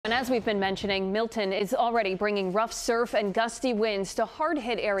And as we've been mentioning, Milton is already bringing rough surf and gusty winds to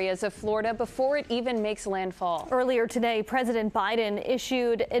hard-hit areas of Florida before it even makes landfall. Earlier today, President Biden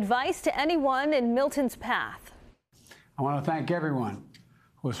issued advice to anyone in Milton's path. I want to thank everyone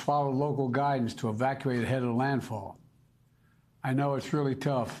who has followed local guidance to evacuate ahead of landfall. I know it's really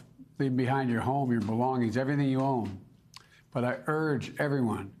tough leaving behind your home, your belongings, everything you own. But I urge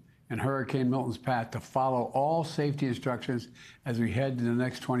everyone in Hurricane Milton's path to follow all safety instructions as we head to the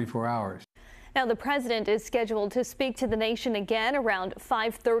next 24 hours. Now, the president is scheduled to speak to the nation again around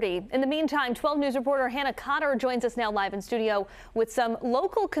 5:30. In the meantime, 12 News reporter Hannah Cotter joins us now live in studio with some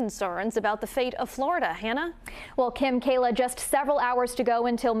local concerns about the fate of Florida. Hannah? Well, Kim, Kayla, just several hours to go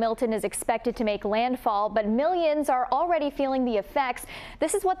until Milton is expected to make landfall, but millions are already feeling the effects.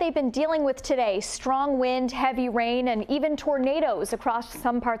 This is what they've been dealing with today: strong wind, heavy rain, and even tornadoes across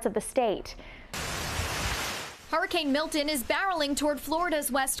some parts of the state. Hurricane Milton is barreling toward Florida's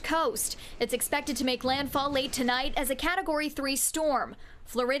west coast. It's expected to make landfall late tonight as a Category 3 storm.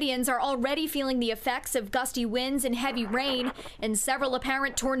 Floridians are already feeling the effects of gusty winds and heavy rain, and several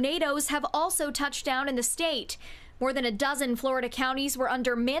apparent tornadoes have also touched down in the state. More than a dozen Florida counties were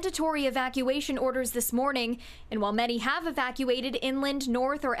under mandatory evacuation orders this morning, and while many have evacuated inland,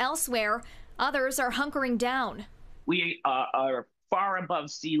 north, or elsewhere, others are hunkering down. We are far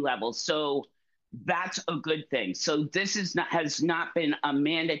above sea level, so that's a good thing. So this has not been a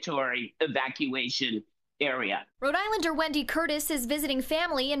mandatory evacuation area. Rhode Islander Wendy Curtis is visiting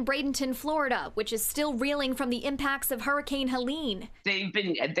family in Bradenton, Florida, which is still reeling from the impacts of Hurricane Helene.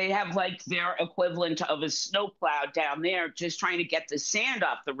 They have like their equivalent of a snowplow down there, just trying to get the sand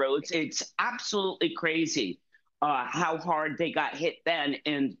off the roads. It's absolutely crazy how hard they got hit then,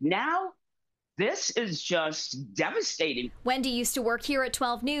 and now this is just devastating. Wendy used to work here at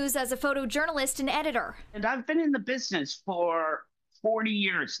 12 News as a photojournalist and editor. And I've been in the business for 40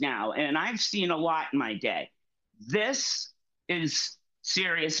 years now, and I've seen a lot in my day. This is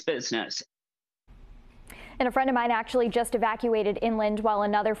serious business. And a friend of mine actually just evacuated inland, while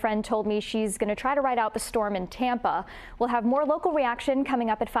another friend told me she's going to try to ride out the storm in Tampa. We'll have more local reaction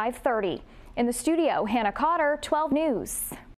coming up at 5:30. In the studio, Hannah Cotter, 12 News.